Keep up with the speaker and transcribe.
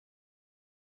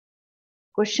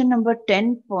Question number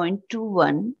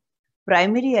 10.21.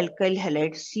 Primary alkyl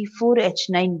halide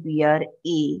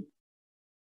C4H9Br(A)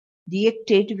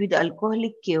 reacted with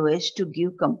alcoholic KOH to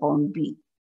give compound B.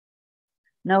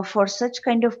 Now for such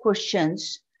kind of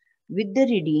questions, with the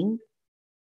reading,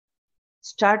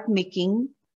 start making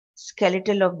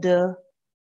skeletal of the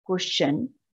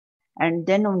question, and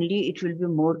then only it will be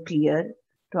more clear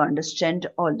to understand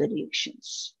all the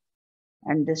reactions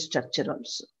and the structure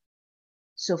also.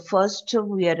 So first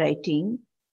we are writing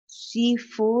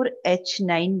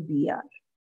C4H9Br.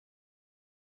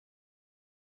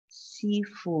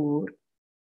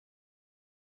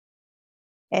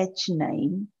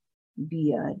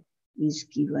 C4H9Br is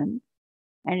given,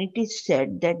 and it is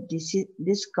said that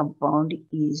this compound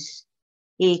is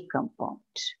A compound.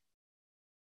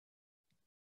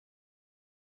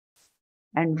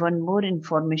 And one more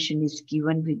information is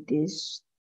given with this,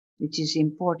 which is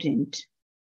important.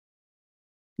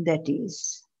 That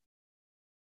is,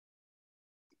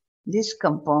 this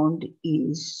compound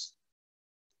is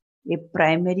a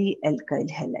primary alkyl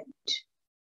halide.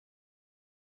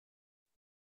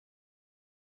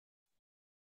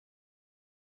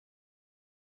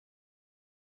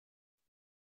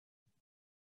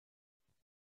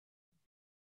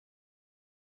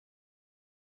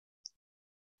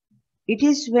 It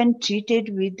is when treated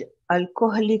with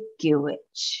alcoholic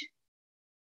KOH.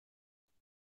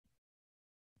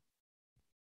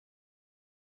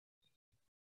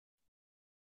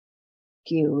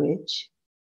 KOH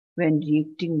when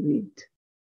reacting with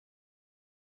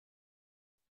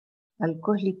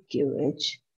alcoholic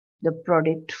KOH, the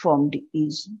product formed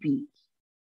is B.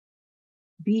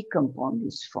 B compound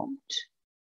is formed.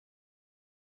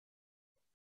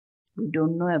 We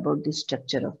don't know about the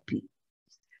structure of B.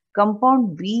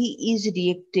 Compound B is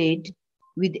reacted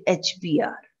with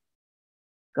HBr.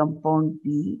 Compound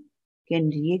B can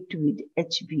react with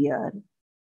HBr,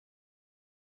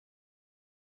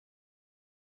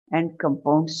 and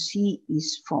compound C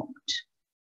is formed,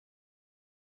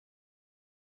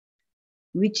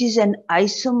 which is an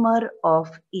isomer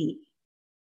of A.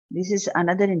 This is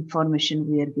another information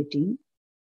we are getting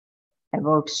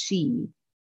about C.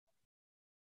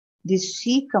 This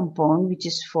C compound which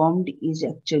is formed is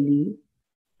actually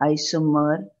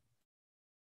isomer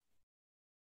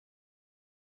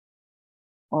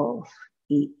of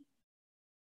A.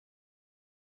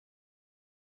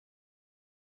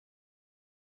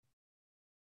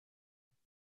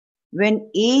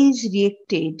 When A is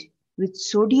reacted with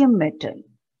sodium metal,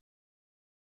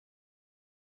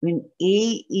 when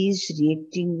A is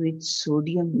reacting with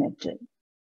sodium metal,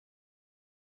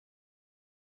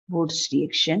 Wood's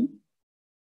reaction,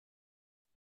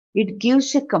 it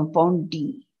gives a compound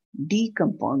D. D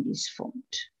compound is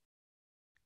formed.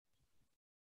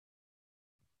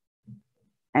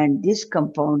 And this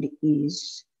compound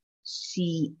is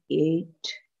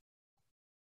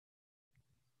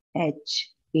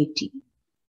C8H18,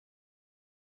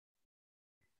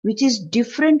 which is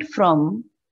different from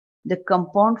the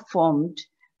compound formed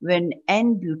when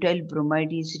N-butyl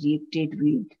bromide is reacted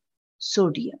with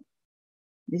sodium.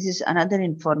 This is another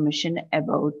information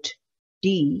about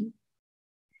D,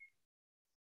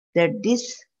 that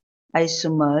this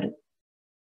isomer,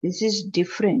 this is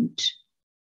different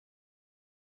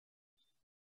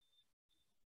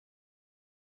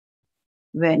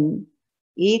when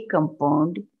A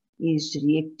compound is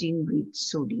reacting with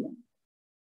sodium.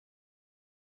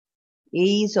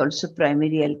 A is also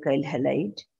primary alkyl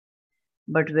halide,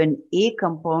 but when A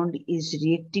compound is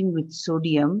reacting with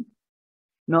sodium,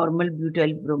 normal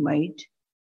butyl bromide,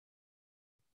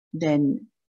 then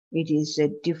it is a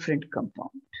different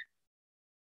compound.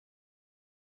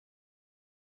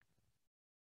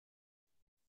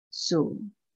 So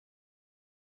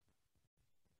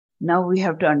now we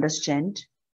have to understand,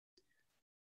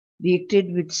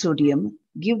 reacted with sodium,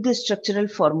 give the structural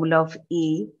formula of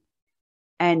A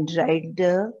and write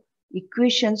the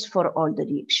equations for all the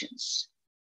reactions.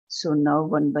 So now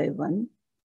one by one.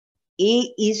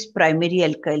 A is primary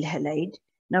alkyl halide.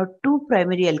 Now two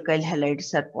primary alkyl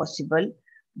halides are possible.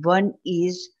 One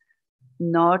is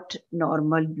not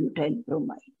normal butyl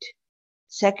bromide.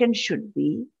 Second should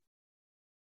be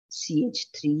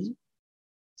CH3,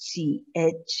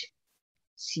 CH,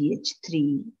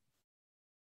 CH3,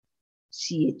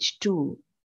 CH2,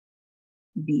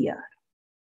 Br.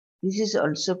 This is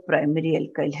also primary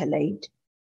alkyl halide,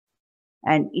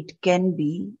 and it can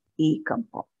be A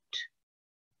compound.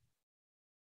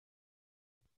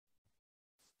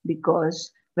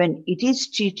 Because when it is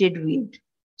treated with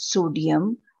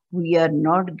sodium, we are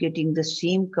not getting the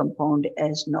same compound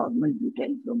as normal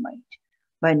butyl bromide.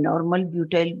 By normal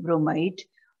butyl bromide,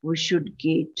 we should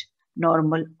get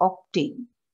normal octane,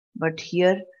 but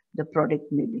here the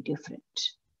product may be different.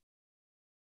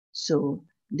 So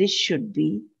this should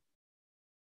be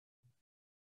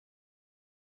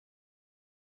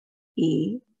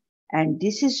A, and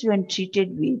this is when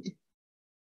treated with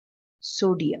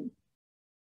sodium.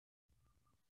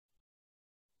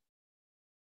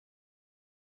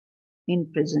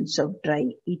 In presence of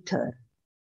dry ether,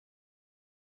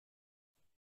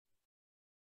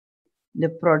 the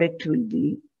product will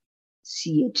be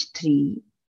CH3,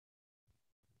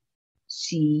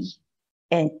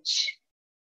 CH,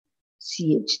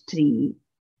 CH3,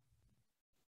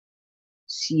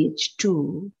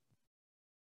 CH2,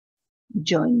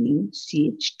 joining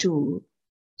CH2,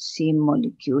 same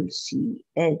molecule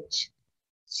CH,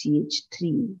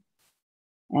 CH3,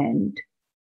 and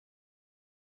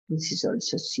this is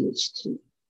also CH3.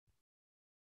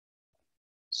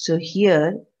 So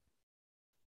here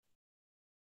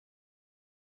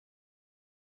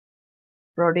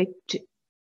product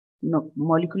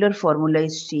molecular formula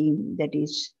is same, that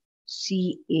is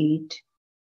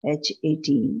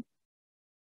C8H18,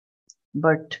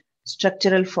 but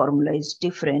structural formula is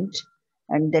different,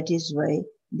 and that is why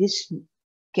this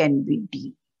can be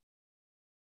D.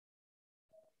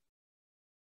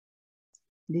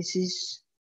 This is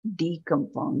D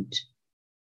compound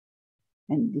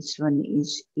and this one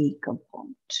is A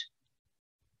compound.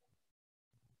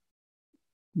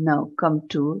 Now come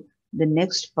to the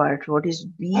next part, what is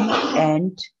B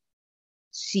and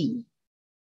C.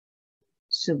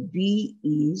 So B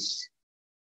is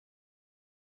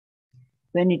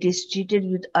when it is treated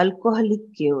with alcoholic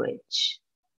KOH.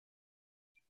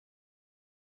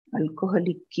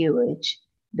 Alcoholic KOH,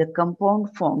 the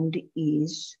compound formed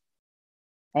is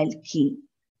alkene.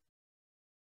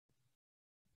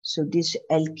 So this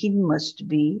alkene must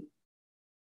be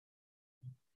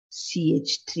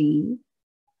CH3,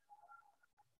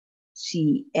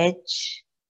 CH,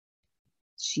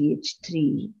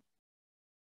 CH3.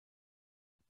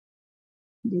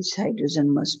 This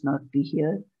hydrogen must not be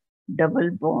here.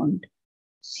 Double bond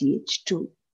CH2.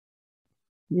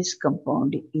 This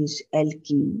compound is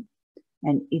alkene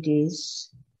and it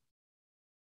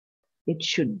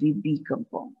should be B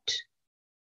compound.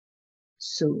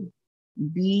 So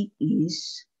B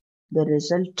is the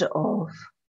result of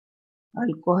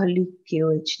alcoholic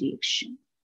KOH reaction.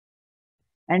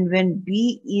 And when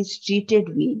B is treated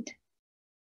with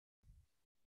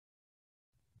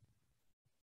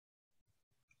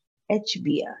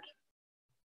HBr,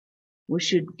 we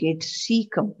should get C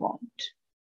compound.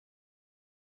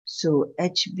 So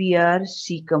HBr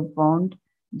C compound,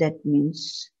 that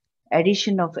means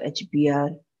addition of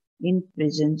HBr in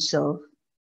presence of,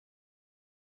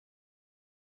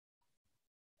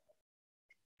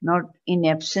 not in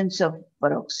absence of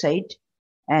peroxide,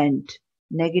 and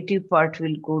negative part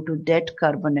will go to that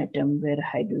carbon atom where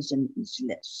hydrogen is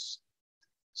less.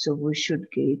 So we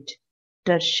should get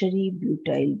tertiary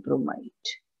butyl bromide.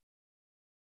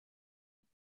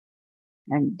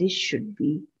 And this should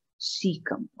be C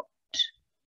compound,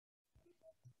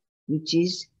 which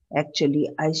is actually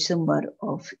isomer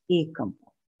of A compound.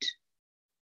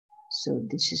 So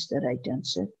this is the right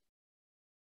answer.